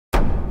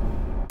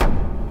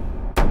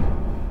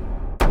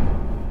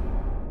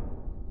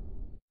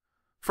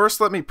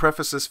First, let me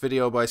preface this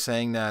video by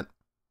saying that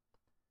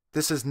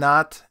this is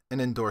not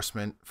an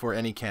endorsement for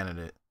any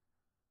candidate.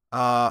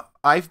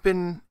 I've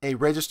been a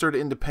registered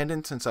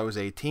independent since I was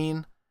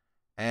 18,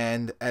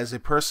 and as a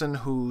person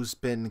who's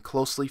been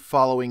closely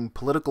following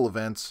political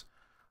events,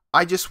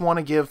 I just want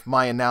to give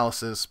my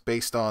analysis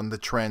based on the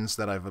trends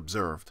that I've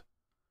observed.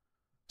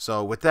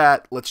 So with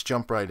that, let's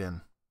jump right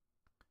in.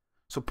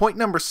 So point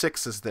number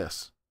 6 is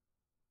this.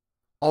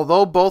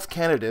 Although both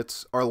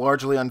candidates are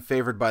largely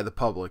unfavored by the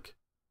public,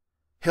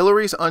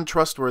 Hillary's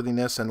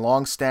untrustworthiness and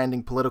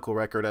long-standing political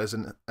record as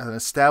an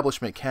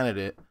establishment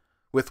candidate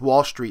with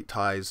Wall Street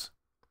ties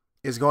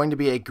is going to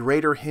be a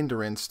greater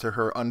hindrance to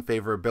her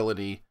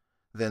unfavorability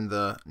than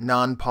the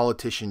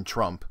non-politician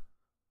Trump.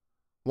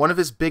 One of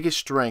his biggest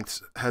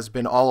strengths has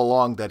been all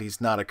along that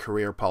he's not a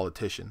career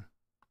politician,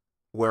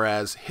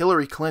 whereas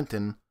Hillary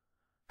Clinton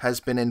has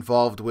been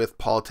involved with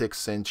politics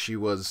since she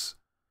was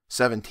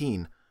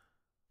 17,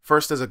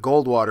 first as a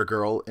Goldwater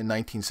girl in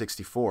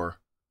 1964.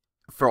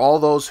 For all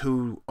those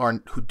who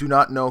do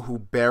not know who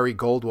Barry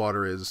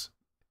Goldwater is,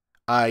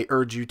 I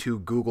urge you to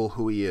Google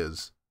who he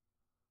is.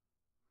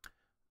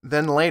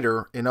 Then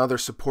later, in other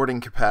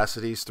supporting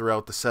capacities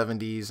throughout the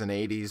 70s and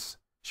 80s,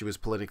 she was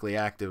politically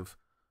active.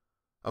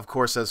 Of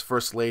course, as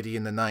First Lady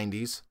in the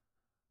 90s,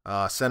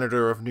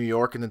 Senator of New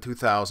York in the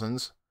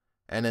 2000s,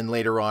 and then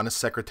later on as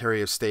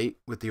Secretary of State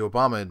with the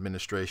Obama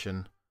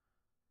administration.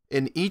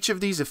 In each of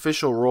these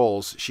official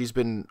roles, she's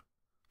been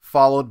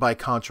followed by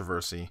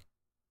controversy.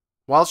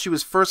 While she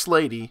was First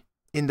Lady,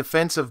 in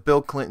defense of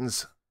Bill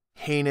Clinton's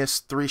heinous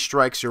 3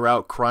 strikes you're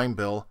out crime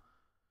bill,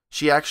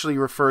 she actually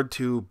referred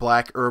to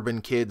black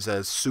urban kids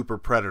as super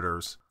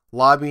predators,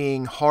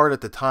 lobbying hard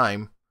at the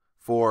time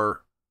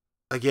for,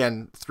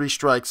 again, 3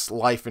 strikes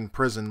life in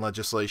prison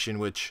legislation,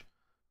 which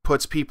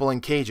puts people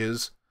in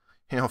cages,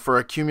 for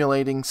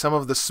accumulating some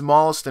of the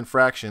smallest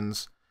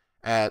infractions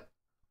at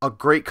a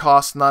great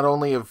cost not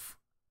only of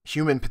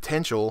human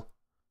potential,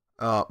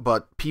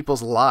 but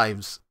people's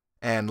lives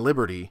and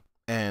liberty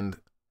and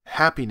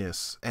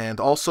happiness, and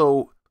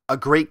also a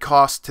great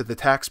cost to the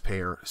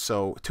taxpayer,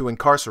 so to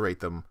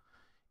incarcerate them.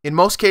 In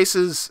most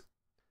cases,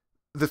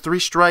 the 3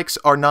 strikes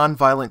are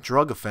nonviolent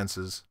drug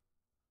offenses.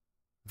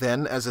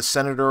 Then, as a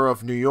senator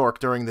of New York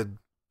during the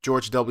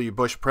George W.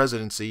 Bush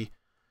presidency,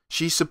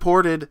 she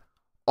supported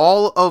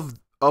all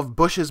of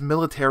Bush's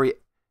military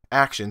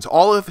actions,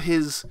 all of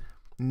his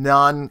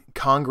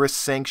non-Congress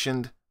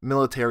sanctioned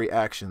military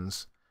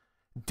actions,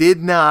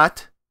 did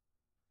not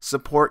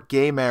support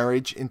gay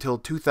marriage until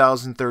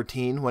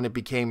 2013 when it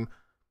became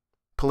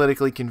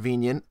politically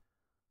convenient,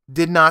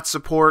 did not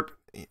support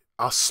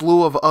a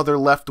slew of other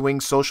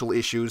left-wing social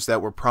issues that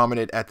were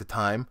prominent at the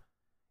time.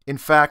 In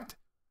fact,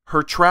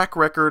 her track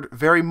record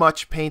very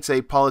much paints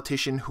a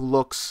politician who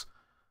looks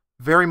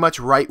very much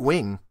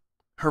right-wing.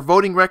 Her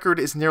voting record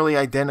is nearly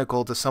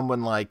identical to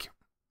someone like,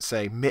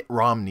 say, Mitt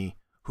Romney,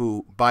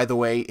 who, by the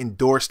way,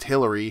 endorsed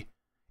Hillary,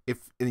 if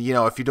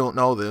you don't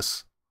know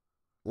this.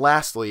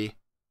 Lastly,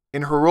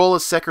 in her role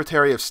as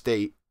Secretary of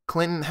State,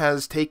 Clinton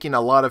has taken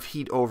a lot of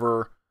heat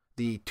over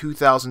the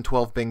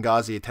 2012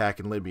 Benghazi attack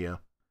in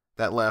Libya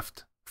that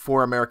left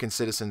 4 American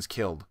citizens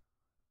killed.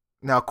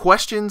 Now,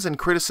 questions and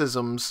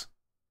criticisms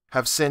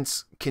have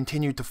since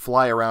continued to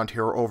fly around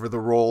here over the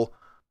role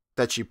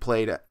that she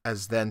played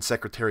as then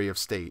Secretary of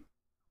State.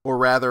 Or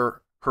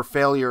rather, her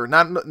failure,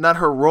 not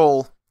her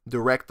role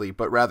directly,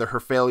 but rather her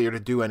failure to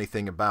do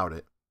anything about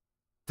it.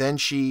 Then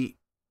she,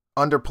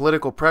 under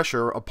political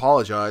pressure,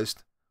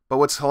 apologized. But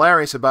what's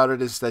hilarious about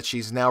it is that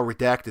she's now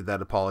redacted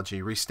that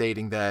apology,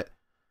 restating that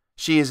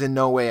she is in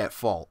no way at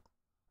fault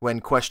when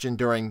questioned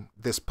during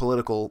this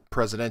political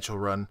presidential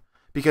run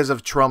because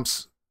of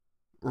Trump's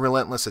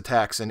relentless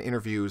attacks in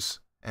interviews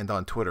and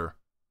on Twitter.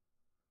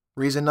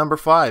 Reason number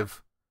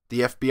 5,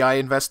 the FBI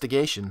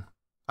investigation.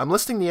 I'm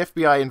listing the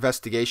FBI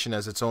investigation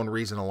as its own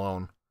reason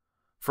alone,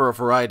 for a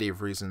variety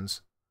of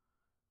reasons.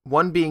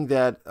 One being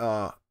that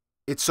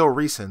it's so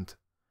recent,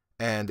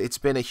 and it's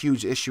been a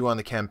huge issue on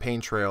the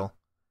campaign trail,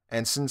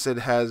 and since it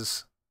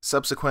has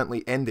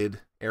subsequently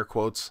ended, air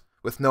quotes,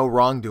 with no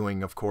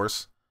wrongdoing, of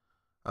course,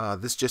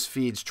 this just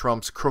feeds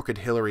Trump's crooked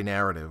Hillary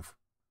narrative.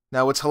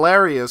 Now, what's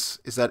hilarious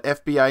is that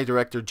FBI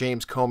Director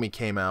James Comey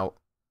came out,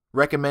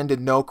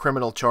 recommended no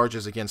criminal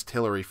charges against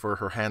Hillary for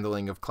her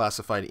handling of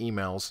classified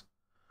emails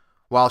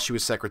while she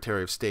was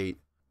Secretary of State.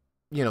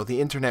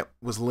 The internet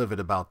was livid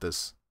about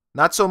this.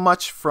 Not so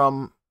much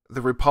from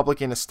the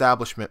Republican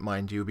establishment,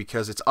 mind you,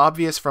 because it's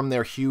obvious from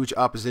their huge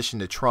opposition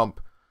to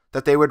Trump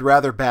that they would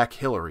rather back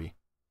Hillary.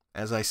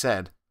 As I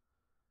said,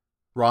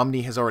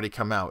 Romney has already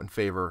come out in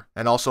favor,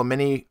 and also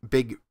many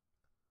big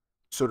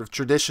sort of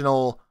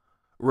traditional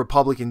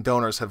Republican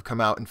donors have come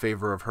out in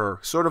favor of her,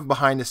 sort of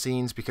behind the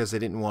scenes because they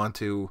didn't want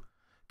to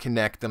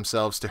connect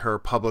themselves to her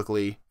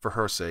publicly for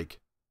her sake.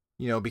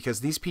 Because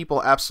these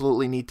people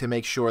absolutely need to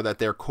make sure that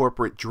their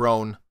corporate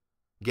drone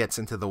gets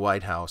into the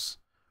White House,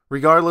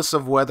 regardless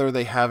of whether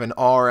they have an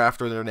R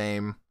after their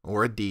name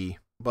or a D.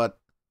 But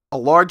a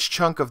large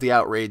chunk of the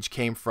outrage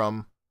came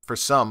from, for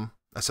some,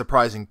 a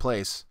surprising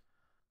place.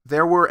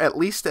 there were at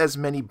least as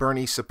many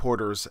Bernie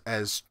supporters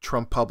as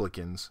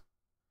Trumpublicans.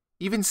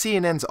 Even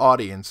CNN's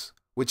audience,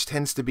 which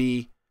tends to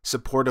be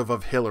supportive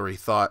of Hillary,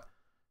 thought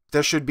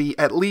there should be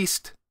at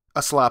least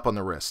a slap on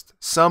the wrist,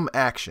 some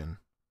action.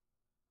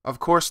 Of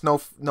course,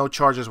 no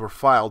charges were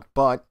filed,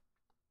 but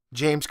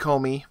James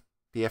Comey,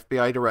 the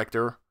FBI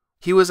director,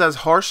 he was as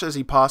harsh as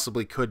he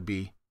possibly could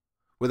be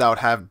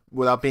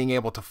without being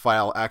able to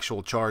file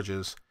actual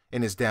charges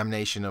in his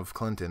damnation of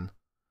Clinton.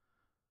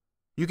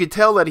 You could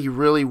tell that he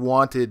really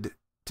wanted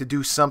to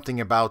do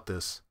something about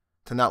this,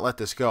 to not let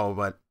this go,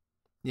 but,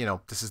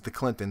 this is the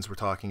Clintons we're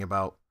talking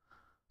about.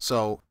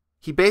 So,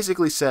 he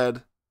basically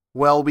said,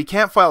 well, we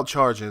can't file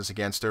charges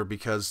against her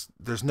because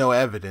there's no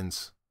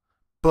evidence,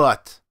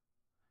 but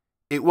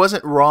it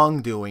wasn't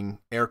wrongdoing,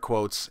 air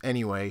quotes,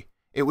 anyway.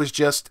 It was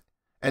just,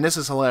 and this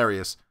is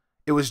hilarious,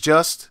 it was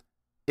just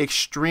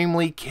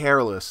extremely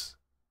careless.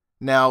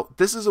 Now,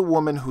 this is a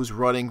woman who's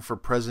running for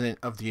President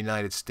of the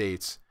United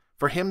States.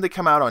 For him to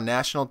come out on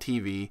national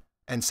TV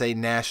and say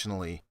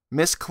nationally,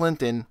 Miss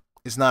Clinton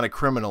is not a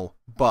criminal,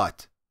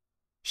 but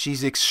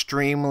she's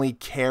extremely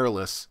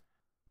careless.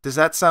 Does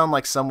that sound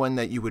like someone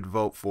that you would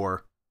vote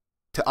for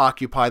to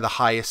occupy the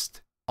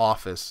highest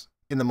office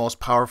in the most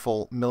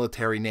powerful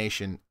military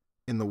nation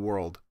in the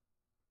world?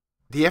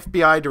 The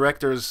FBI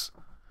director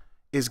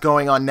is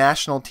going on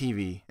national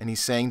TV, and he's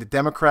saying the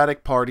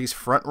Democratic Party's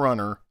front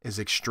runner is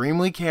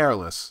extremely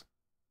careless.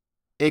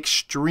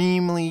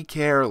 Extremely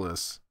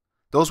careless.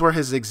 Those were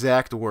his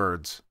exact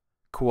words.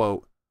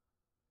 Quote,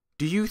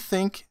 do you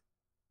think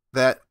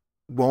that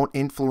won't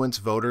influence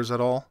voters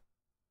at all?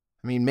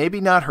 I mean,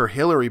 maybe not her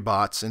Hillary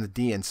bots in the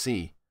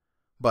DNC,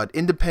 but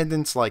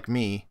independents like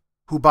me,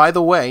 who, by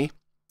the way,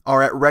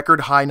 are at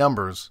record high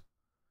numbers.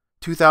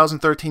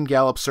 2013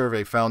 Gallup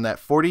survey found that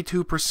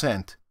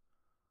 42%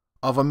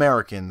 of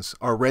Americans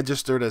are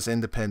registered as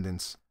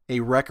independents,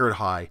 a record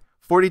high,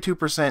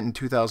 42% in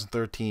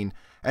 2013,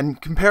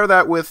 and compare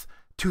that with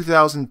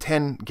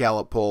 2010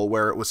 Gallup poll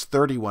where it was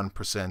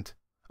 31%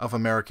 of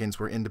Americans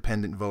were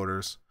independent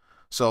voters.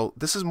 So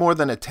this is more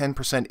than a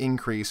 10%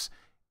 increase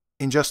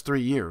in just 3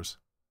 years.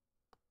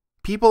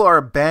 People are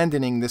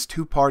abandoning this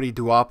two-party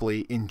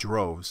duopoly in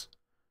droves.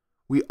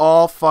 We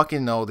all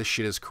fucking know this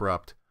shit is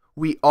corrupt.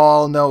 We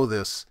all know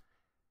this.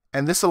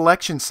 And this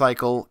election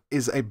cycle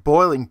is a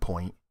boiling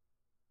point.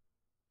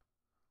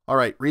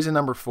 Alright, reason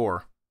number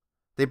 4.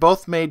 They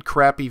both made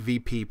crappy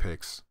VP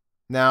picks.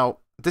 Now,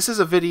 this is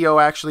a video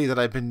actually that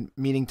I've been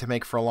meaning to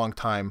make for a long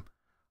time.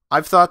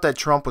 I've thought that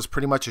Trump was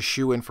pretty much a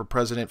shoo-in for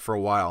president for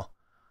a while.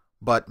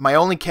 But my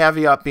only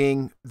caveat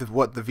being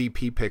what the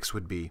VP picks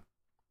would be.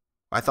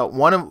 I thought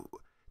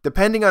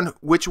depending on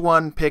which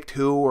one picked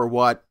who or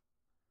what,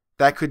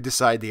 that could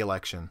decide the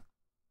election.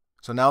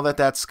 So now that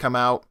that's come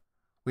out,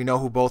 we know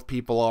who both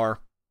people are,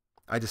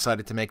 I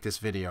decided to make this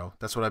video.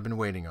 That's what I've been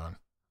waiting on.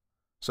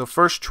 So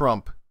first,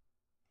 Trump.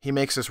 He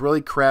makes this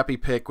really crappy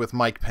pick with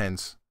Mike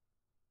Pence.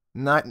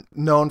 Not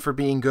known for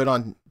being good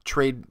on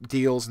trade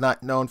deals,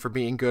 not known for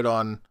being good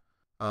on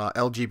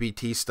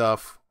LGBT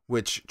stuff,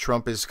 which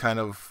Trump is kind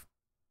of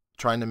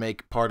trying to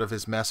make part of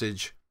his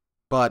message.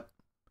 But,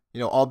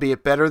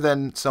 albeit better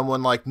than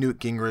someone like Newt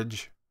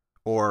Gingrich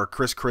or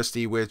Chris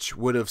Christie, which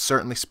would have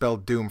certainly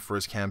spelled doom for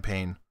his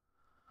campaign.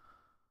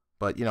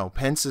 But,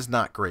 Pence is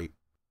not great.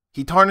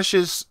 He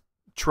tarnishes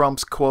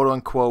Trump's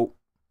quote-unquote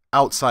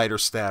outsider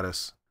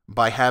status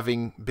by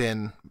having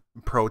been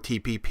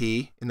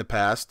pro-TPP in the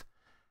past,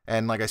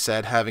 and like I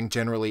said, having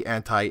generally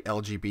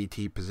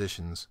anti-LGBT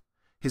positions.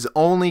 His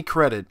only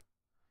credit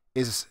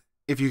is,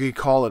 if you could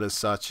call it as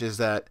such, is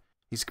that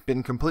he's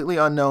been completely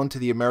unknown to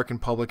the American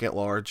public at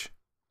large.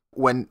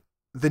 When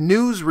the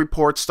news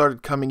reports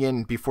started coming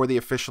in before the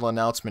official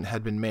announcement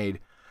had been made,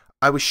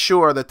 I was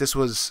sure that this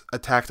was a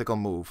tactical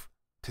move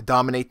to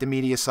dominate the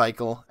media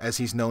cycle, as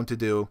he's known to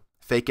do,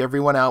 fake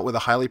everyone out with a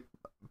highly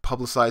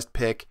publicized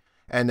pick,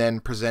 and then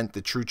present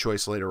the true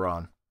choice later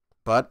on.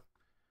 But,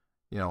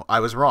 I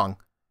was wrong,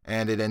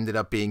 and it ended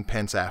up being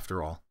Pence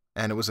after all.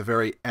 And it was a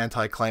very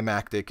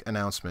anticlimactic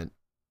announcement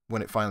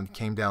when it finally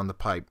came down the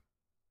pipe.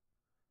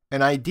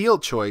 An ideal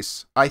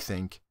choice, I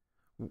think,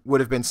 would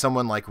have been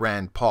someone like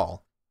Rand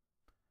Paul.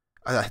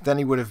 Then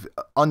he would have,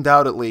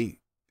 undoubtedly,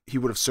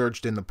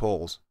 surged in the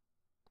polls.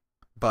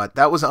 But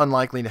that was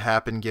unlikely to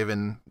happen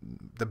given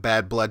the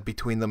bad blood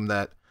between them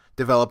that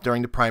developed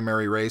during the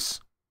primary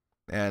race.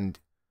 And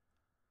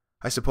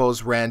I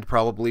suppose Rand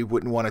probably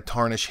wouldn't want to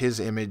tarnish his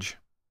image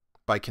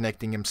by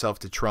connecting himself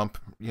to Trump,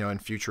 in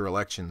future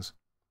elections,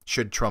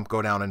 should Trump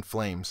go down in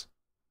flames,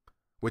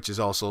 which is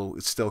also,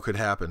 it still could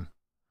happen.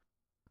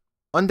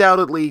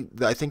 Undoubtedly,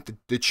 I think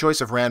the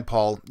choice of Rand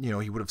Paul,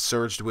 he would have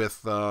surged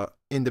with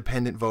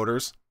independent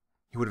voters.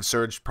 He would have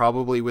surged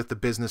probably with the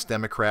business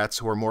Democrats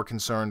who are more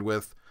concerned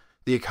with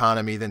the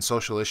economy than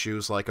social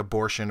issues like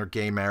abortion or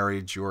gay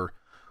marriage or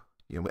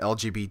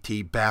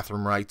LGBT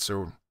bathroom rights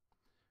or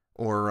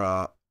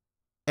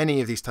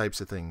any of these types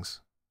of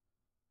things,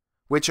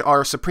 which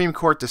are Supreme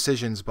Court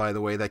decisions, by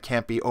the way, that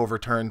can't be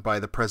overturned by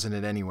the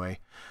president anyway.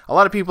 A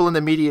lot of people in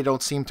the media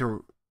don't seem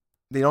to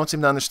they don't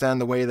seem to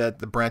understand the way that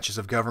the branches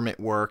of government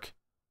work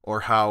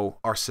or how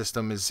our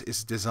system is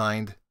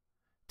designed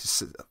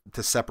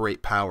to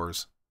separate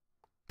powers.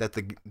 That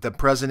the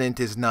president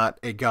is not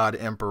a god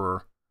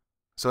emperor.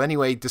 So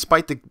anyway,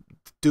 despite the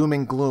doom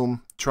and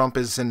gloom, Trump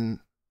is an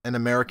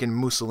American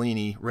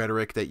Mussolini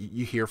rhetoric that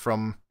you hear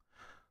from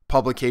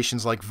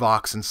publications like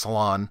Vox and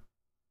Salon.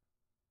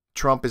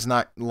 Trump is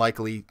not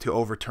likely to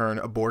overturn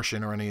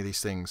abortion or any of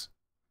these things.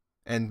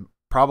 And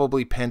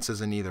probably Pence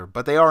isn't either.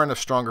 But they are in a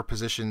stronger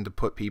position to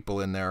put people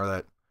in there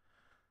that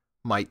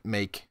might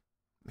make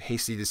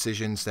hasty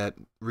decisions that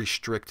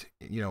restrict,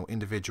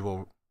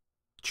 individual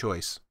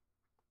choice.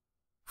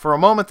 For a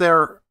moment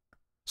there,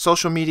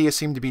 social media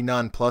seemed to be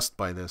nonplussed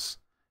by this.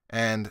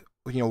 And,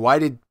 why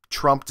did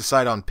Trump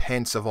decide on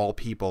Pence of all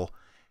people?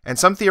 And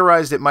some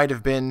theorized it might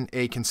have been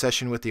a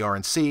concession with the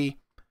RNC,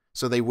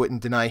 so they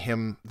wouldn't deny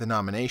him the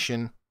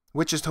nomination,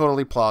 which is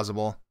totally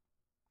plausible.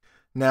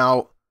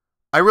 Now,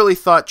 I really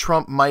thought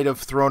Trump might have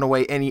thrown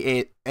away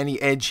any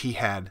edge he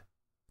had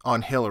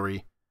on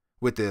Hillary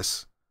with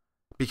this,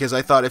 because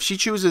I thought if she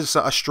chooses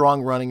a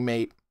strong running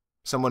mate,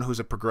 someone who's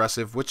a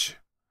progressive, which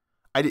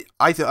I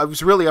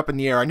was really up in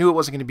the air. I knew it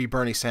wasn't going to be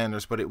Bernie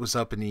Sanders, but it was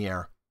up in the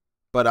air.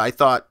 But I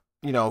thought,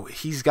 he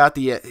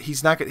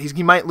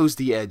might lose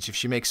the edge if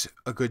she makes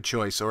a good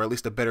choice, or at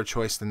least a better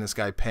choice than this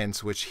guy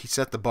Pence, which he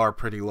set the bar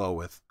pretty low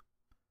with.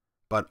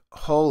 But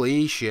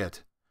holy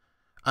shit.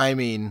 I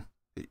mean,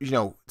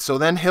 so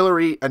then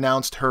Hillary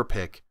announced her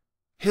pick.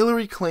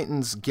 Hillary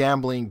Clinton's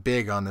gambling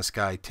big on this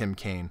guy, Tim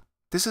Kaine.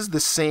 This is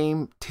the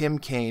same Tim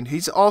Kaine.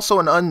 He's also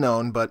an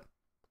unknown, but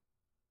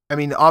I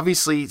mean,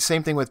 obviously,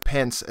 same thing with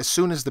Pence. As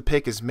soon as the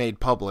pick is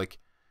made public,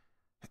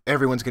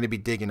 everyone's going to be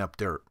digging up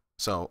dirt.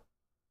 So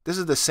this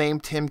is the same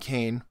Tim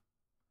Kaine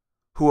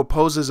who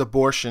opposes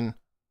abortion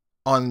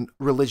on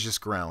religious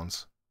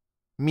grounds.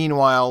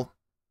 Meanwhile,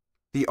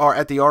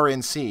 at the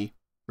RNC,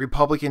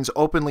 Republicans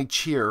openly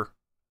cheer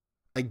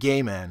a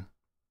gay man,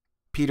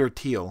 Peter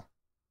Thiel,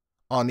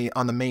 on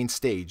the main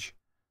stage.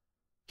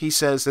 He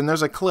says, and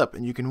there's a clip,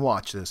 and you can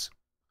watch this,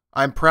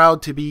 "I'm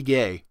proud to be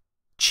gay.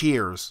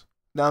 Cheers."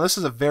 Now, this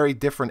is a very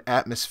different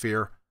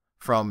atmosphere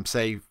from,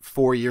 say,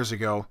 4 years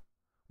ago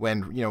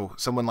when,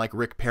 someone like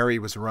Rick Perry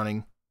was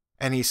running.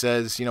 And he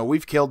says,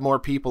 we've killed more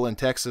people in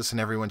Texas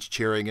and everyone's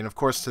cheering. And of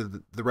course,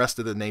 to the rest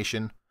of the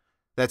nation,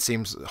 that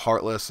seems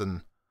heartless.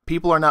 And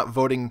people are not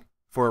voting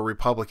for a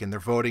Republican. They're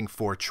voting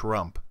for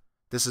Trump.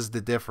 This is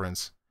the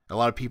difference. A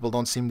lot of people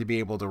don't seem to be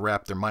able to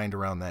wrap their mind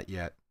around that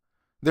yet.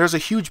 There's a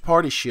huge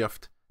party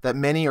shift that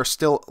many are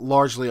still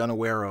largely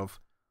unaware of.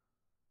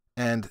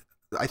 And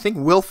I think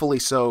willfully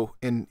so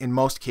in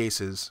most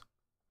cases,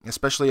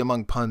 especially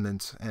among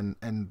pundits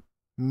and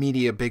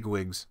media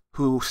bigwigs,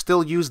 who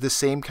still use the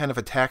same kind of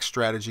attack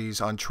strategies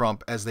on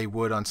Trump as they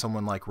would on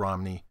someone like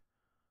Romney,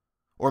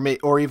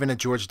 or even a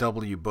George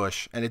W.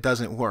 Bush, and it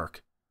doesn't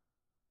work.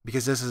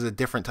 Because this is a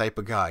different type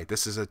of guy.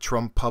 This is a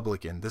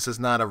Trump-publican. This is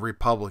not a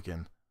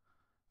Republican.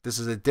 This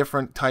is a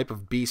different type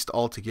of beast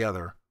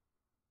altogether.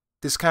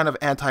 This kind of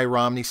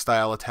anti-Romney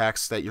style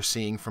attacks that you're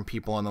seeing from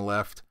people on the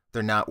left,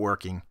 they're not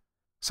working.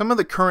 Some of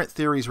the current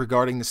theories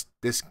regarding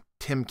this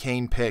Tim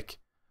Kaine pick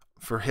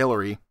for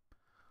Hillary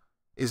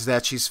is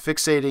that she's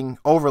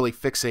overly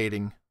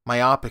fixating,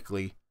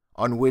 myopically,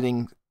 on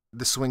winning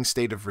the swing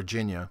state of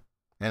Virginia.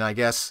 And I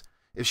guess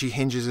if she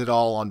hinges it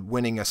all on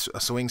winning a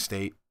swing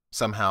state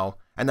somehow,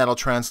 and that'll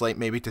translate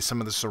maybe to some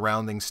of the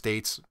surrounding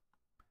states,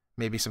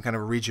 maybe some kind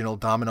of regional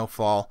domino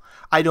fall.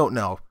 I don't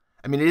know.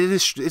 I mean,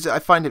 I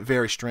find it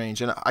very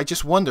strange, and I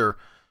just wonder,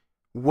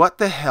 what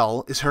the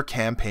hell is her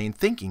campaign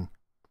thinking?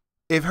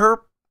 If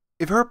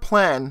her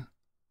plan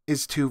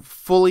is to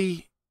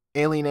fully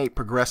alienate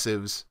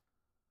progressives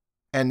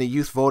and the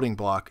youth voting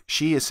bloc,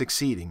 she is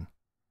succeeding.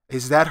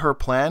 Is that her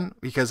plan?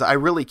 Because I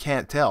really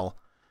can't tell.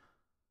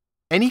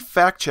 Any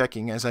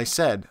fact-checking, as I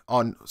said,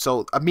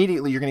 so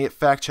immediately you're going to get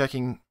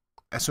fact-checking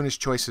as soon as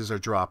choices are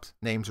dropped,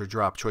 names are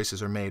dropped,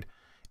 choices are made.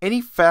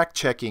 Any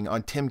fact-checking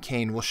on Tim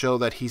Kaine will show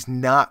that he's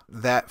not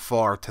that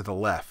far to the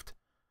left.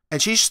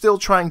 And she's still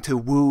trying to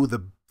woo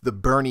the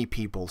Bernie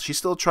people. She's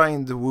still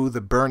trying to woo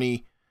the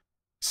Bernie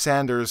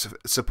Sanders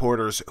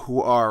supporters who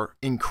are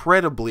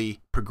incredibly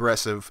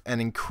progressive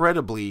and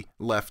incredibly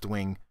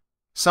left-wing.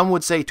 Some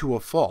would say to a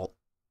fault.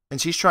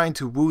 And she's trying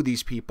to woo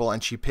these people,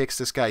 and she picks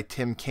this guy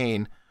Tim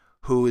Kaine,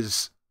 who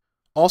is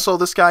also,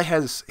 this guy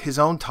has his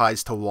own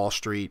ties to Wall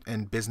Street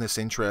and business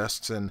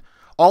interests and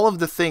all of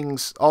the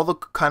things, all the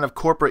kind of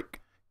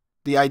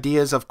the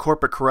ideas of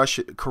corporate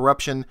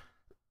corruption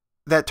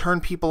that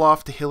turn people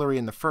off to Hillary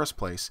in the first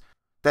place.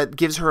 That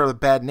gives her a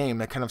bad name,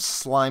 that kind of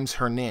slimes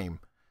her name.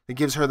 It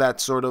gives her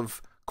that sort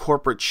of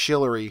corporate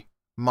shillery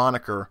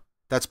moniker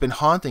that's been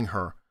haunting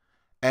her.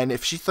 And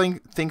if she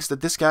thinks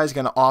that this guy's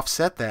going to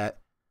offset that,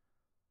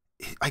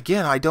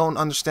 again, I don't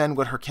understand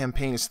what her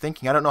campaign is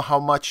thinking. I don't know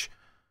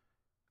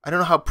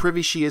how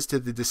privy she is to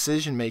the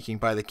decision making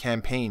by the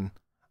campaign.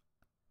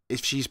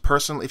 If she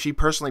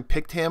personally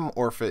picked him,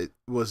 or if it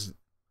was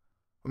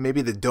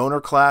maybe the donor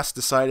class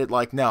decided,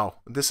 like, no,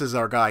 this is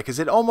our guy. Because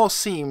it almost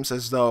seems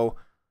as though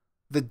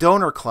the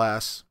donor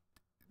class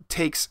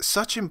takes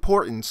such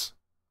importance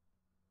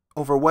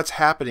over what's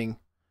happening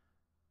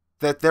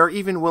that they're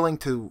even willing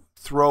to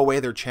throw away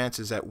their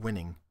chances at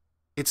winning.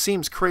 It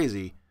seems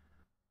crazy.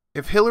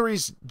 If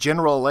Hillary's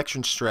general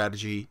election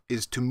strategy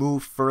is to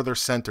move further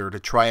center to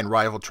try and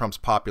rival Trump's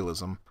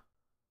populism,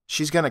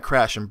 she's going to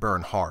crash and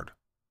burn hard.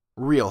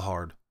 Real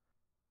hard.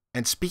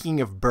 And speaking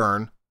of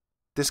burn,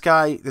 this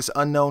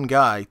unknown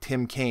guy,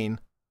 Tim Kaine,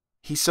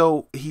 he's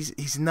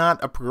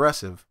not a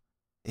progressive.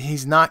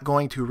 He's not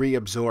going to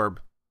reabsorb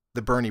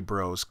the Bernie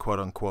bros, quote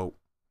unquote,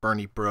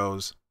 Bernie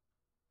bros.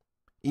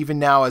 Even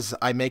now as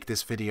I make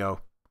this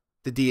video,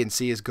 the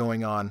DNC is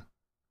going on,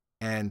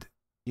 and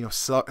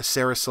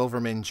Sarah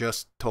Silverman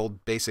just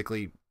told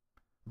basically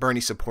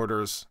Bernie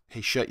supporters,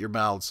 hey, shut your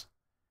mouths.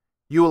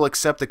 You will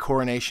accept the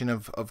coronation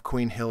of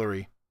Queen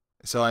Hillary.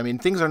 So, I mean,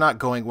 things are not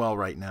going well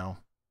right now.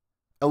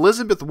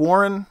 Elizabeth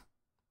Warren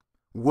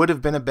would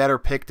have been a better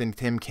pick than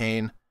Tim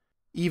Kaine,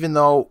 even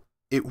though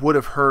it would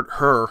have hurt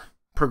her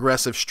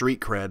progressive street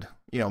cred,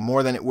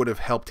 more than it would have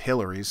helped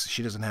Hillary's.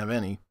 She doesn't have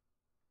any.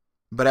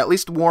 But at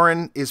least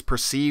Warren is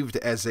perceived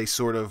as a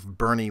sort of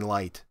Bernie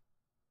light.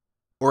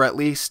 Or at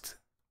least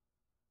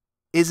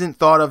isn't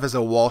thought of as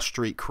a Wall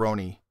Street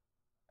crony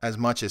as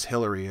much as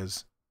Hillary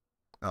is.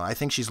 I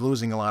think she's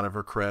losing a lot of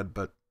her cred,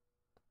 but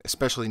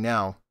especially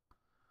now,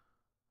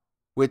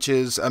 which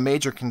is a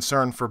major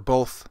concern for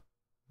both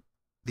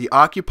the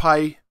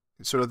Occupy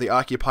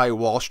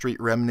Wall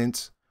Street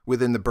remnants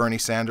within the Bernie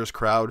Sanders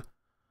crowd,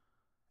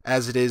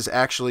 as it is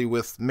actually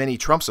with many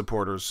Trump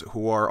supporters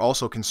who are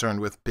also concerned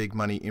with big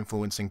money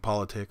influencing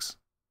politics.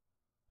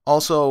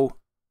 Also,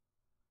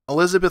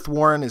 Elizabeth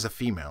Warren is a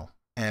female,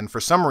 and for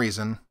some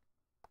reason,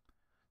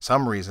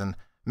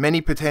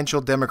 many potential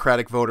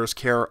Democratic voters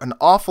care an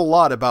awful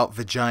lot about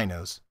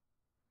vaginas.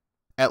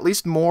 At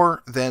least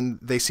more than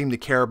they seem to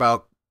care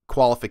about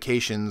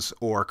qualifications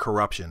or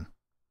corruption.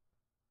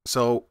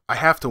 So I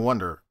have to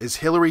wonder, is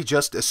Hillary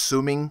just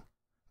assuming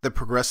the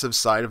progressive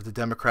side of the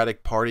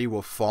Democratic Party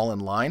will fall in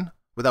line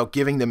without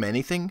giving them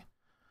anything?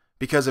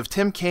 Because if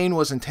Tim Kaine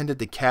was intended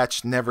to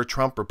catch Never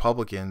Trump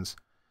Republicans,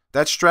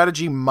 that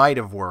strategy might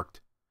have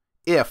worked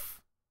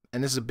if,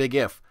 and this is a big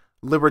if,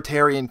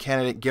 Libertarian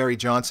candidate Gary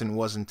Johnson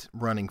wasn't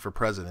running for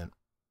president.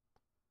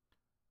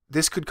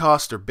 This could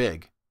cost her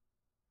big,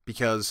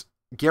 because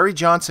Gary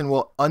Johnson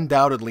will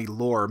undoubtedly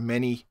lure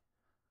many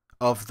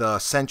of the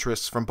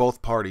centrists from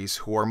both parties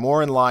who are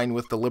more in line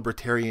with the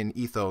libertarian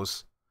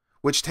ethos,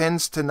 which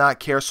tends to not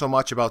care so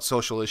much about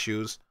social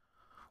issues,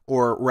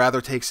 or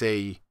rather takes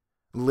a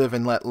live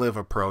and let live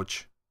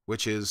approach,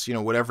 which is,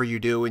 whatever you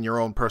do in your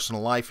own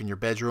personal life, in your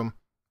bedroom,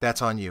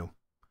 that's on you.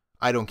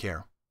 I don't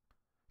care.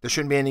 There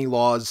shouldn't be any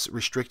laws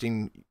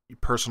restricting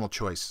personal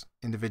choice,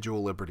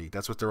 individual liberty.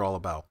 That's what they're all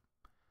about.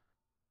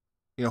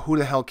 Who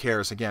the hell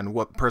cares, again,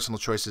 what personal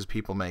choices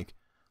people make?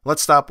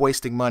 Let's stop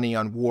wasting money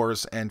on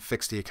wars and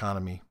fix the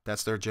economy.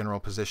 That's their general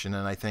position,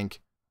 and I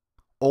think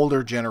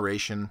older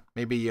generation,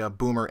 maybe a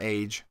boomer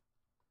age,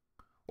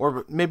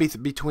 or maybe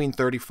between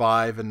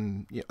 35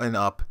 and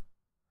up,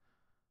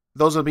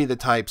 those will be the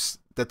types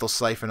that they'll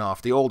siphon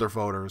off, the older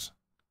voters.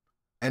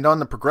 And on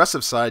the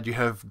progressive side, you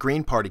have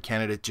Green Party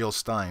candidate Jill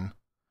Stein,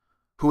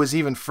 who is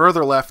even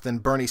further left than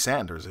Bernie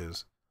Sanders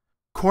is.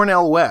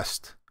 Cornel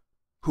West,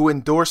 who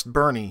endorsed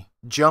Bernie,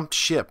 jumped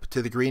ship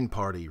to the Green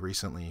Party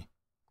recently.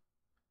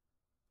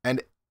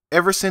 And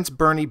ever since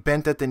Bernie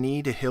bent at the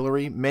knee to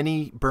Hillary,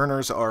 many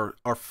Berners are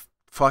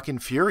fucking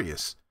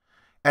furious.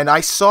 And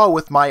I saw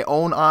with my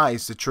own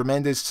eyes the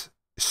tremendous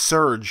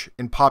surge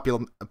in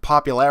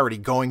popularity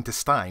going to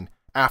Stein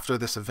after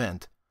this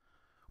event,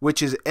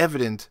 which is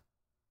evident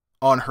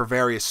on her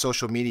various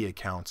social media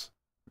accounts.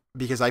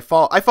 Because I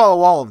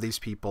follow all of these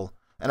people,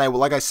 and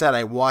like I said,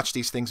 I watch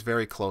these things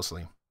very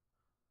closely.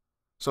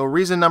 So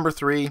reason number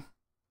 3,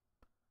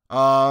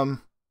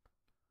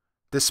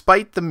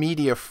 despite the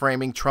media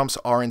framing Trump's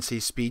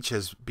RNC speech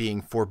as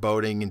being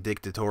foreboding and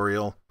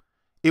dictatorial,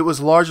 it was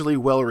largely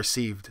well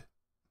received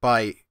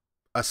by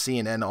a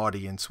CNN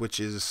audience, which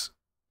is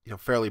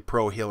fairly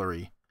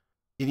pro-Hillary.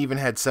 It even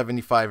had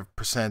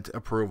 75%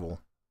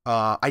 approval.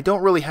 I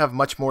don't really have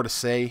much more to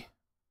say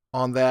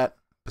on that,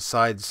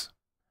 besides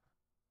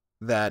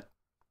that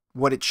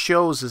what it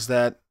shows is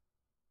that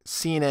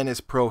CNN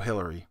is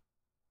pro-Hillary.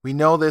 We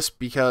know this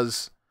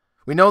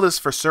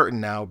for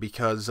certain now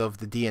because of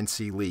the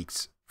DNC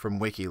leaks from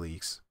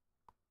WikiLeaks.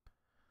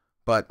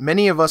 But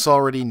many of us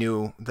already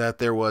knew that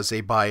there was a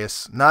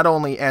bias, not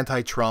only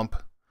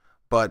anti-Trump,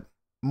 but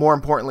more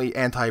importantly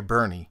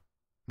anti-Bernie,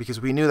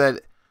 because we knew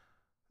that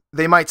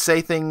they might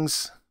say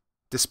things,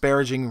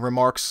 disparaging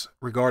remarks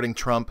regarding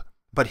Trump,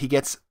 but he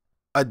gets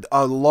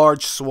a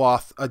large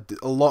swath,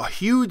 a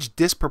huge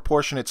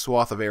disproportionate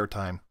swath of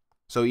airtime.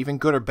 So even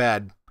good or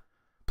bad,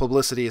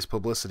 publicity is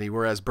publicity,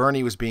 whereas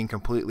Bernie was being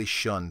completely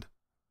shunned.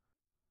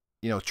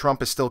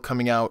 Trump is still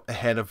coming out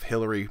ahead of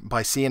Hillary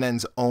by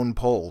CNN's own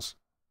polls.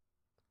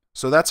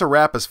 So that's a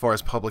wrap as far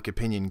as public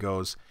opinion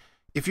goes.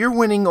 If you're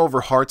winning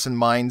over hearts and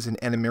minds in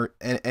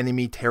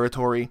enemy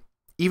territory,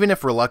 even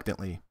if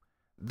reluctantly,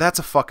 that's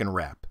a fucking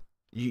wrap.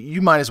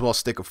 You might as well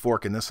stick a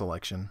fork in this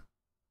election.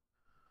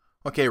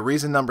 Okay,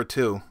 reason number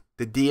 2,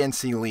 the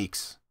DNC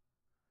leaks.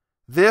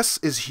 This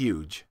is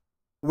huge.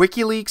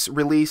 WikiLeaks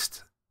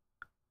released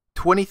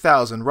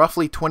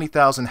roughly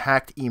 20,000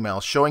 hacked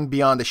emails showing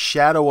beyond a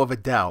shadow of a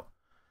doubt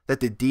that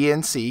the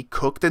DNC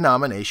cooked the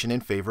nomination in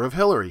favor of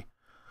Hillary,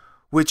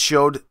 which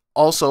showed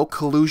also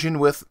collusion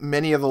with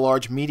many of the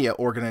large media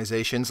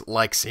organizations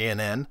like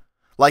CNN,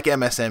 like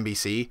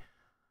MSNBC,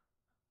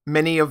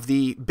 many of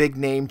the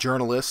big-name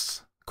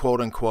journalists,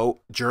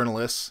 quote-unquote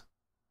journalists.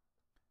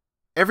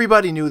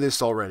 Everybody knew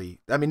this already.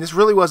 I mean, this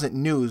really wasn't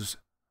news,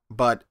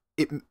 but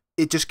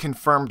it just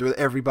confirmed what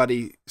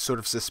everybody sort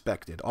of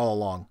suspected all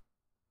along.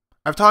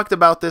 I've talked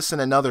about this in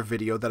another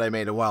video that I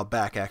made a while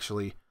back,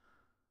 actually.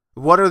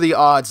 What are the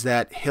odds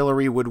that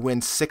Hillary would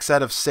win 6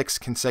 out of 6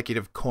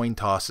 consecutive coin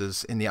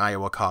tosses in the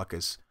Iowa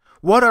caucus?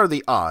 What are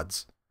the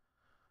odds?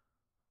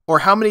 Or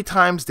how many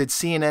times did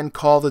CNN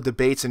call the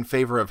debates in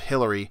favor of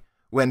Hillary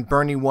when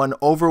Bernie won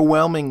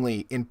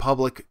overwhelmingly in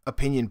public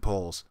opinion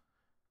polls?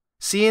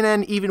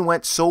 CNN even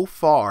went so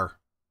far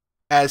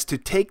as to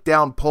take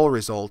down poll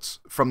results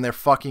from their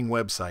fucking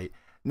website.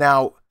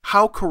 Now,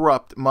 how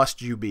corrupt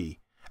must you be?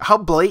 How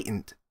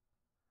blatant?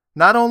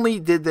 Not only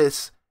did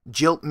this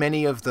jilt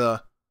many of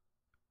the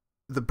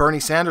Bernie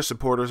Sanders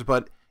supporters,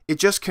 but it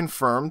just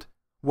confirmed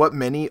what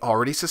many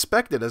already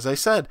suspected, as I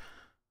said.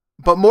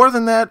 But more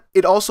than that,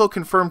 it also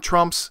confirmed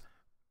Trump's,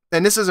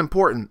 and this is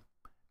important,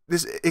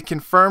 it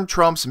confirmed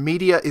Trump's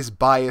media is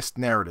biased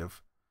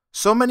narrative.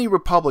 So many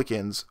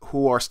Republicans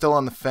who are still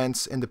on the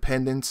fence,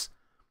 independents,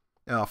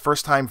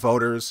 first-time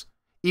voters,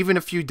 even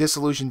a few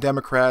disillusioned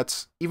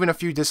Democrats, even a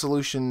few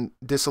disillusioned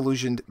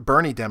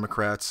Bernie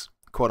Democrats,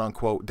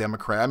 quote-unquote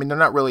Democrat. I mean, they're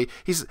not really,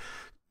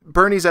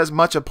 Bernie's as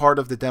much a part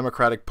of the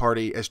Democratic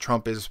Party as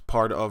Trump is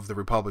part of the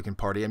Republican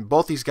Party. And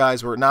both these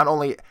guys were not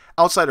only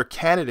outsider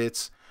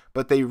candidates,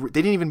 but they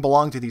didn't even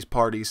belong to these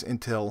parties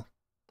until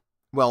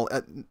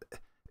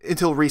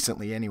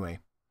recently anyway.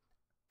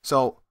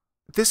 So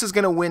this is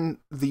going to win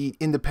the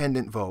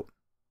independent vote.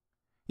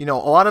 You know,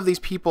 a lot of these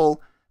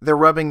people, they're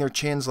rubbing their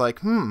chins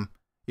like,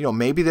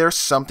 maybe there's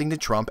something to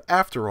Trump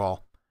after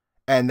all.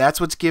 And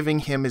that's what's giving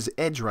him his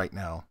edge right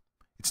now.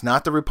 It's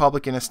not the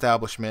Republican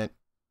establishment.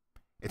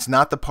 It's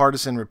not the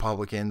partisan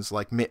Republicans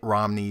like Mitt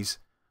Romney's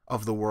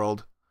of the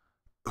world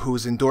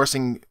who's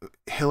endorsing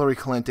Hillary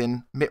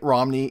Clinton. Mitt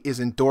Romney is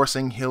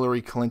endorsing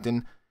Hillary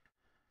Clinton.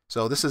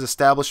 So this is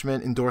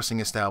establishment endorsing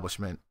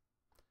establishment.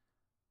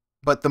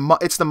 But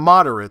it's the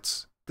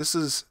moderates. This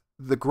is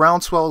the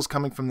groundswell is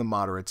coming from the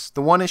moderates.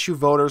 The one-issue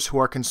voters who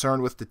are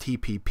concerned with the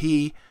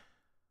TPP,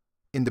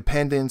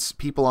 independents,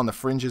 people on the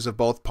fringes of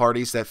both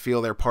parties that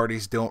feel their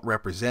parties don't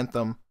represent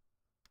them.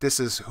 This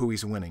is who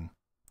he's winning.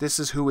 This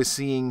is who is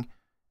seeing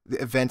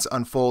the events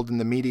unfold in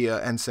the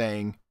media and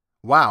saying,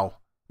 wow,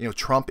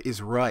 Trump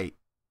is right.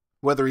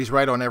 Whether he's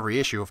right on every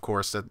issue, of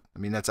course,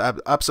 that's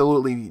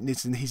absolutely,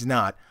 he's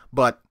not.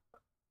 But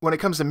when it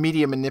comes to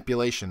media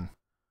manipulation,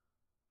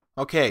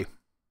 okay,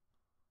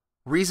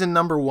 reason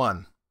number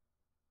 1,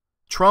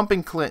 Trump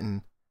and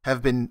Clinton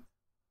have been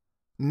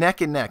neck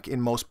and neck in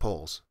most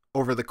polls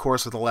over the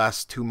course of the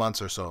last 2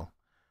 months or so.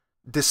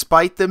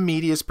 Despite the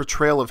media's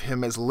portrayal of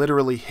him as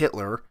literally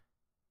Hitler,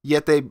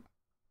 yet they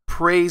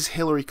praise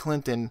Hillary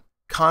Clinton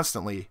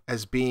constantly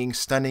as being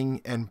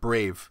stunning and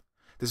brave.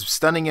 This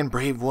stunning and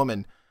brave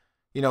woman,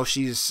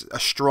 she's a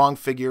strong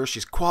figure,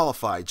 she's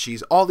qualified,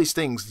 she's all these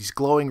things, these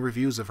glowing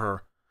reviews of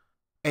her.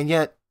 And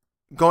yet,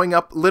 going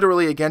up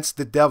literally against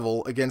the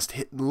devil, against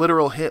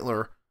literal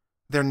Hitler,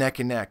 they're neck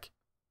and neck.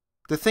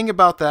 The thing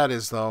about that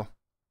is, though,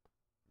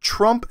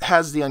 Trump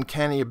has the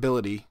uncanny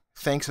ability,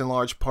 thanks in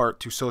large part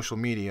to social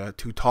media,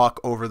 to talk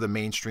over the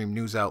mainstream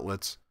news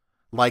outlets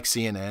like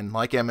CNN,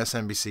 like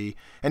MSNBC,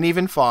 and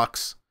even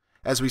Fox,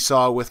 as we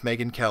saw with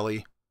Megyn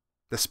Kelly,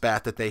 the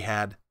spat that they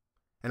had,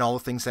 and all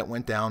the things that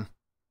went down.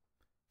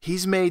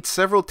 He's made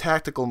several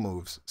tactical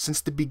moves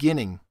since the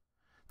beginning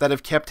that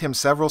have kept him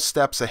several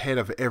steps ahead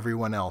of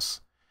everyone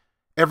else.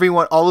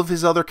 All of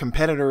his other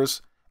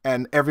competitors,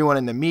 and everyone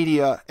in the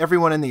media,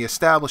 everyone in the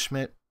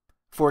establishment.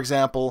 For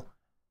example,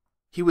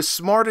 he was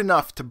smart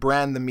enough to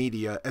brand the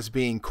media as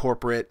being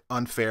corporate,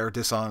 unfair,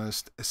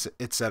 dishonest,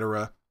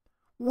 etc.,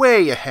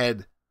 way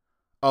ahead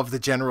of the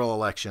general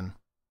election.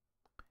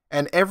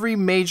 And every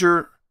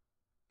major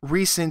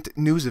recent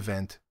news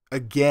event,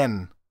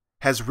 again,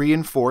 has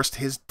reinforced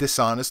his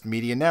dishonest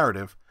media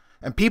narrative.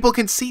 And people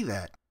can see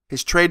that.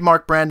 His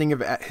trademark branding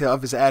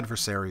of his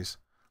adversaries,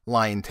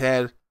 Lying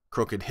Ted,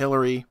 Crooked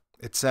Hillary,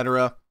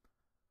 etc.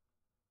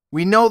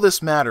 We know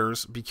this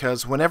matters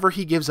because whenever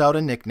he gives out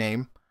a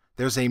nickname,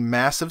 there's a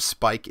massive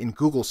spike in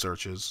Google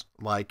searches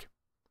like,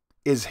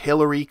 is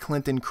Hillary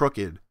Clinton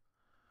crooked?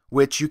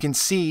 Which you can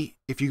see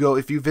if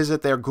you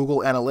visit their Google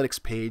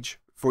Analytics page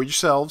for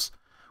yourselves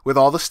with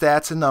all the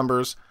stats and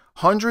numbers,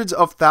 hundreds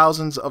of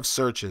thousands of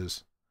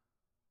searches.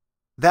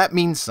 That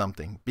means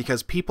something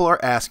because people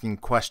are asking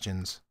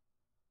questions.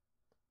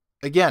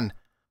 Again,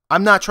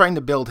 I'm not trying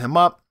to build him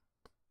up.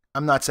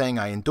 I'm not saying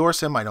I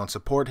endorse him, I don't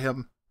support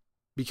him,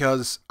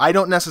 because I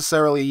don't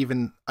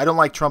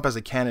like Trump as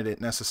a candidate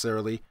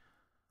necessarily,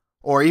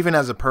 or even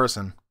as a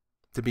person.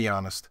 to be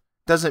honest.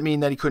 Doesn't mean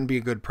that he couldn't be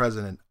a good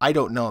president. I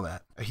don't know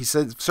that. He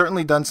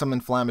certainly said some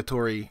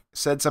inflammatory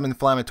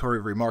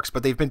remarks,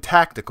 but they've been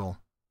tactical.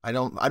 I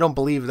don't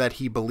believe that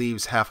he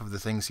believes half of the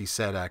things he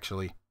said,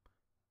 actually.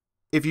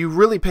 If you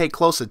really pay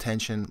close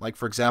attention, like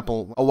for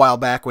example, a while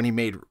back when he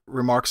made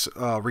remarks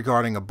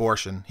regarding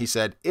abortion, he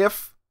said,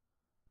 if,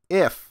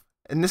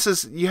 and this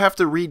is, you have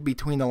to read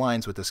between the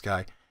lines with this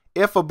guy,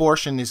 if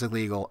abortion is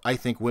illegal, I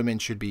think women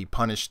should be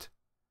punished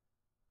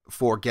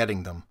for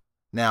getting them.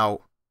 Now,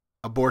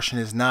 abortion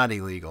is not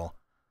illegal,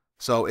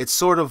 so it's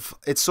sort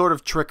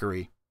of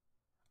trickery.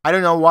 I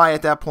don't know why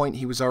at that point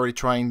he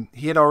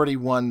had already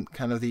won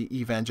kind of the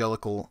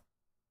evangelical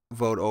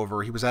vote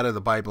over. He was out of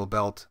the Bible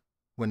Belt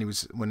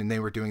when they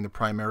were doing the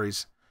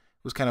primaries.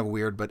 It was kind of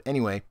weird, but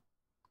anyway,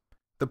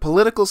 the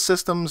political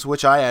systems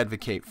which I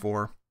advocate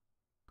for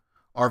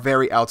are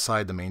very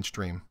outside the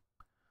mainstream,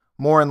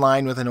 more in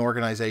line with an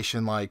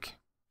organization like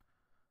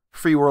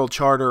Free World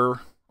Charter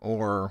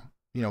or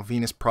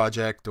Venus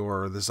Project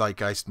or the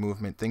Zeitgeist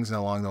Movement, things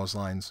along those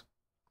lines.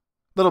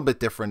 A little bit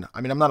different.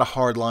 I mean, I'm not a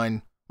hard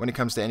line when it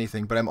comes to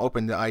anything, but I'm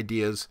open to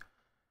ideas,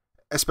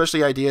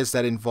 especially ideas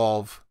that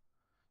involve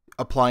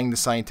applying the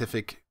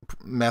scientific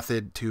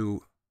method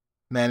to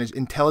manage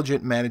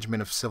intelligent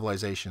management of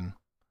civilization.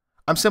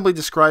 I'm simply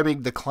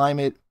describing the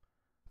climate,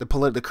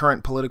 the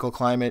current political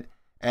climate,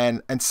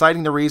 and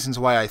citing the reasons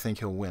why I think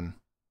he'll win.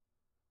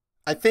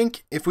 I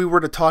think if we were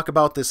to talk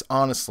about this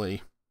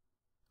honestly,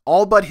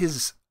 all but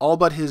his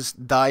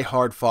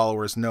die-hard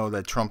followers know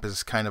that Trump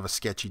is kind of a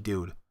sketchy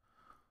dude.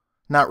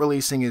 Not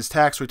releasing his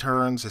tax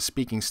returns, his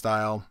speaking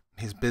style,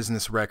 his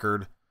business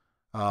record,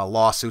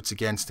 lawsuits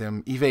against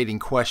him, evading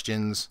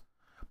questions,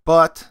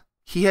 but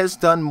he has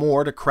done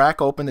more to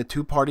crack open the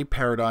two-party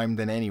paradigm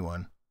than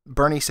anyone,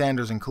 Bernie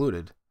Sanders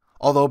included.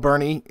 Although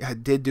Bernie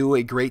did do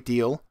a great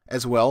deal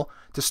as well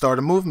to start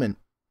a movement.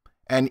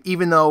 And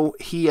even though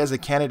he as a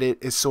candidate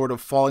is sort of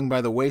falling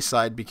by the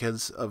wayside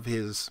because of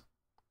his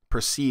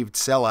perceived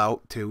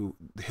sellout to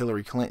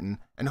Hillary Clinton,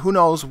 and who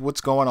knows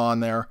what's going on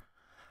there.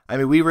 I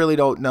mean, we really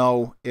don't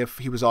know if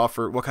he was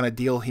offered, what kind of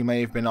deal he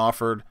may have been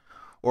offered,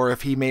 or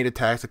if he made a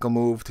tactical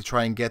move to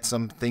try and get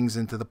some things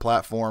into the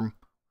platform,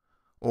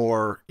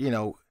 or,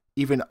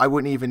 even I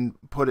wouldn't even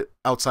put it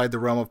outside the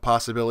realm of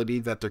possibility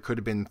that there could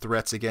have been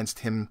threats against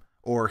him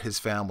or his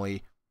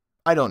family.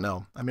 I don't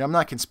know. I mean, I'm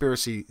not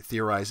conspiracy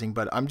theorizing,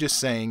 but I'm just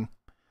saying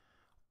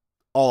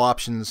all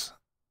options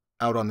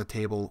out on the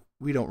table.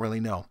 We don't really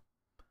know.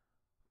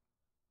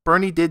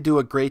 Bernie did do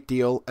a great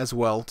deal as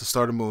well to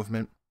start a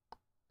movement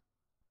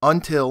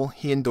until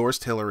he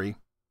endorsed Hillary.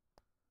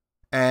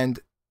 And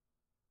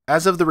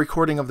as of the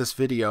recording of this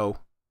video,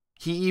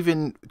 he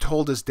even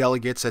told his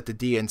delegates at the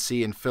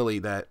DNC in Philly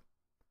that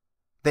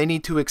they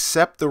need to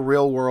accept the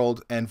real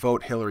world and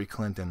vote Hillary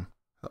Clinton.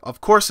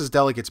 Of course, his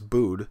delegates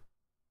booed,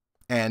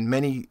 and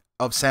many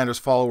of Sanders'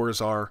 followers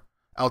are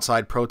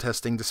outside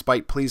protesting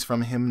despite pleas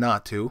from him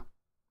not to.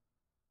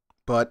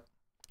 But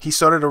he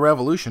started a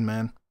revolution,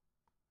 man.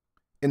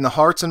 In the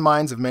hearts and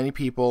minds of many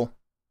people,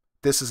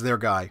 this is their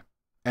guy.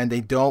 And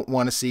they don't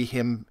want to see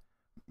him,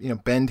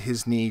 bend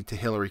his knee to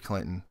Hillary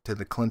Clinton, to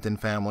the Clinton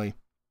family.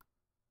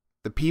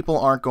 The people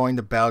aren't going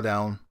to bow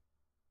down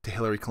to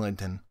Hillary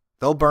Clinton.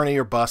 They'll Bernie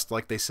or bust,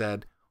 like they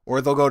said,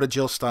 or they'll go to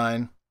Jill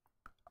Stein.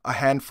 A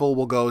handful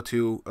will go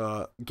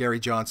to Gary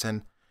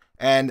Johnson.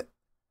 And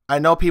I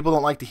know people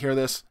don't like to hear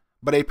this,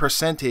 but a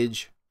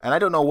percentage, and I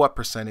don't know what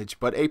percentage,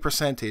 but a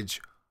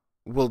percentage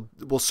will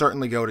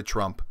certainly go to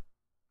Trump.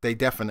 They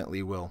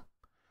definitely will.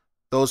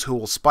 Those who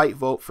will spite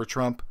vote for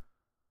Trump,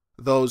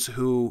 those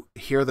who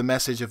hear the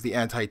message of the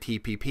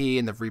anti-TPP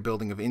and the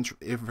rebuilding of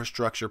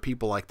infrastructure,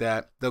 people like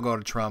that, they'll go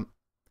to Trump.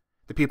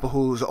 The people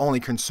whose only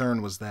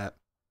concern was that.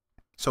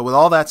 So with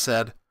all that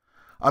said,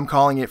 I'm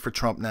calling it for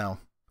Trump now.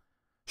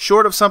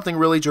 Short of something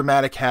really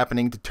dramatic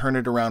happening to turn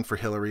it around for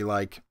Hillary,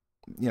 like,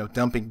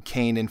 dumping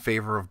Kaine in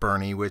favor of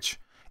Bernie, which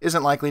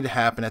isn't likely to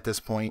happen at this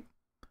point,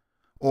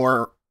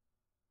 or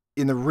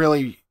in the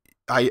really,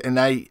 I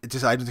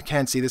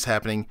can't see this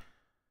happening,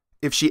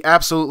 if she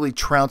absolutely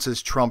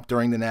trounces Trump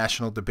during the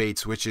national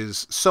debates, which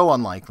is so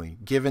unlikely,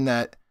 given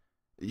that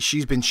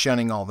she's been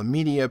shunning all the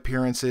media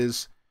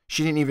appearances.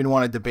 She didn't even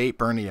want to debate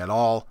Bernie at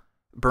all.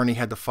 Bernie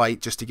had to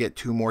fight just to get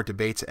 2 more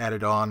debates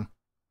added on.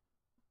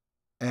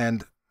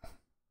 And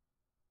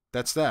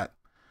that's that.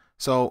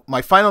 So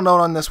my final note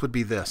on this would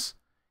be this.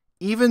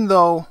 Even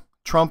though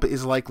Trump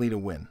is likely to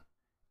win,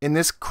 in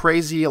this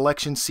crazy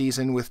election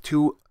season with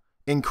 2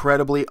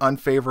 incredibly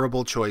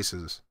unfavorable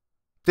choices,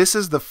 this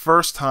is the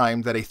first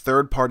time that a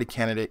third-party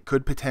candidate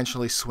could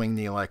potentially swing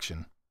the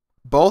election.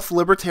 Both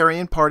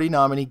Libertarian Party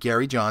nominee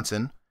Gary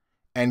Johnson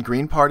and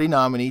Green Party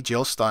nominee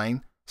Jill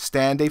Stein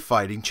stand a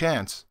fighting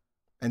chance.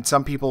 And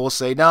some people will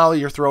say, no,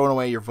 you're throwing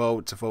away your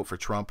vote to vote for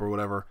Trump or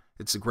whatever.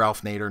 It's a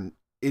Ralph Nader.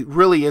 It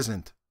really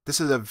isn't.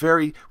 This is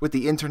with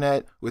the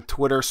internet, with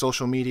Twitter,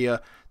 social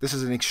media, this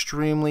is an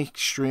extremely,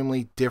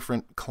 extremely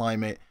different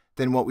climate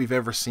than what we've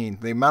ever seen.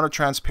 The amount of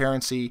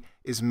transparency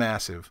is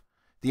massive.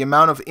 The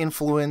amount of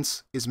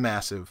influence is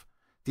massive.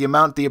 The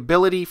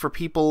ability for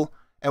people,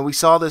 and we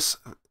saw this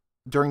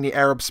during the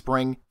Arab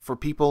Spring for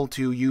people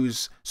to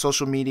use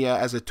social media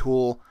as a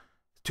tool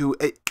to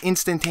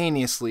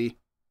instantaneously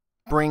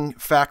bring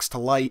facts to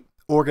light,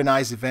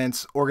 organize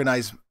events,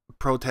 organize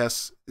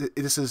protests.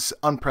 This is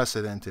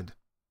unprecedented.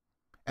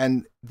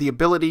 And the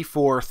ability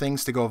for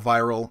things to go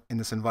viral in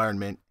this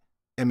environment,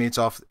 I mean, it's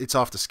off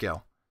the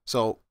scale.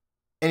 So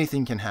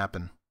anything can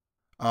happen.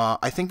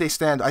 I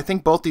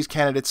think both these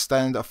candidates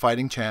stand a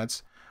fighting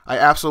chance. I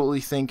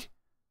absolutely think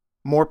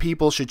more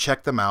people should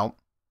check them out.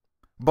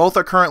 Both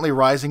are currently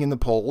rising in the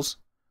polls,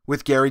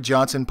 with Gary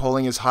Johnson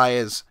polling as high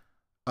as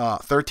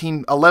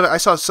 11. I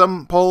saw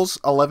some polls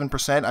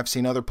 11%. I've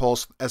seen other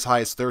polls as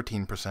high as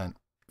 13%.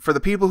 For the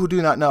people who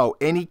do not know,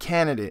 any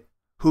candidate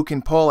who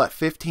can poll at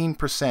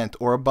 15%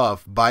 or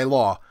above by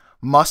law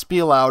must be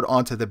allowed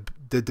onto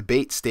the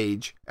debate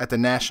stage at the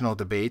national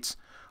debates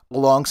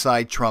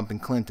alongside Trump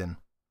and Clinton.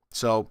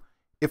 So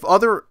if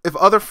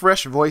other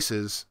fresh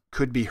voices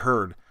could be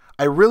heard,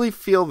 I really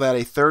feel that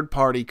a third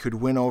party could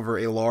win over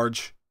a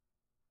large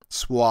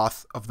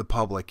swath of the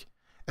public,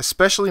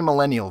 especially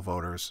millennial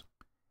voters.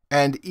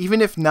 And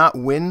even if not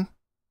win,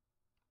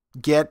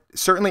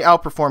 certainly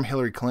outperform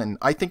Hillary Clinton.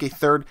 I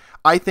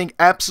think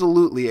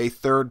absolutely a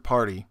third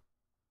party,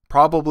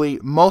 probably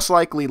most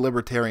likely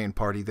Libertarian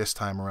Party this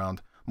time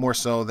around, more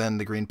so than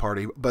the Green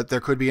Party, but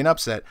there could be an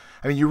upset.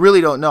 I mean, you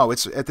really don't know.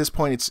 It's at this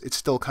point it's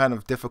still kind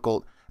of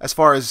difficult as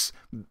far as,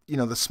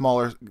 the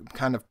smaller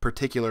kind of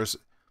particulars.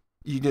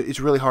 It's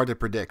really hard to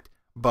predict,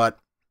 but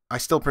I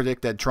still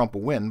predict that Trump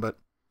will win, but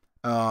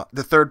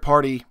the third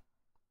party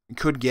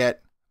could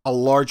get a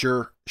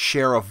larger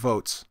share of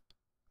votes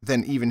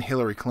than even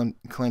Hillary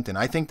Clinton.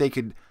 I think they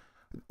could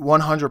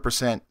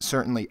 100%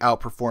 certainly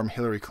outperform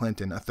Hillary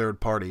Clinton, a third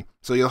party.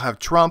 So you'll have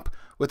Trump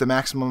with the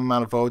maximum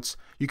amount of votes.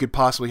 You could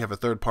possibly have a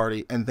third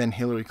party and then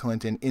Hillary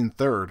Clinton in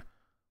third.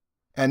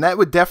 And that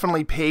would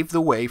definitely pave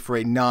the way for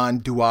a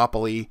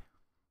non-duopoly,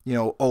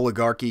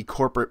 oligarchy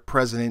corporate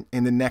president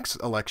in the next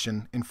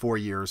election in 4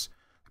 years.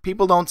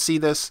 People don't see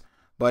this,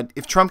 but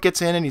if Trump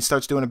gets in and he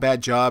starts doing a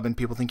bad job and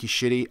people think he's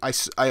shitty, I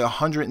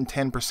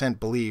 110%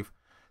 believe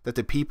that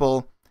the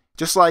people,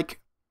 just like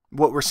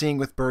what we're seeing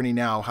with Bernie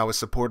now, how his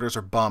supporters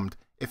are bummed.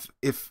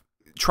 If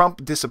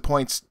Trump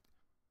disappoints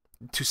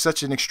to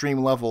such an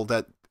extreme level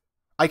that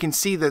I can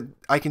see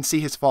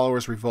his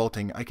followers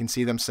revolting. I can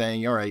see them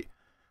saying, all right,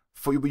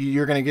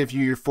 you're going to give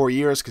you your 4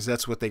 years because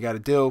that's what they got to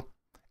do.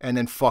 And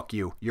then fuck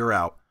you, you're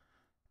out.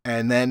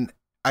 And then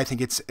I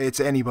think it's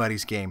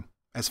anybody's game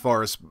as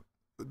far as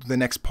the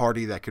next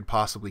party that could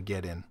possibly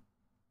get in.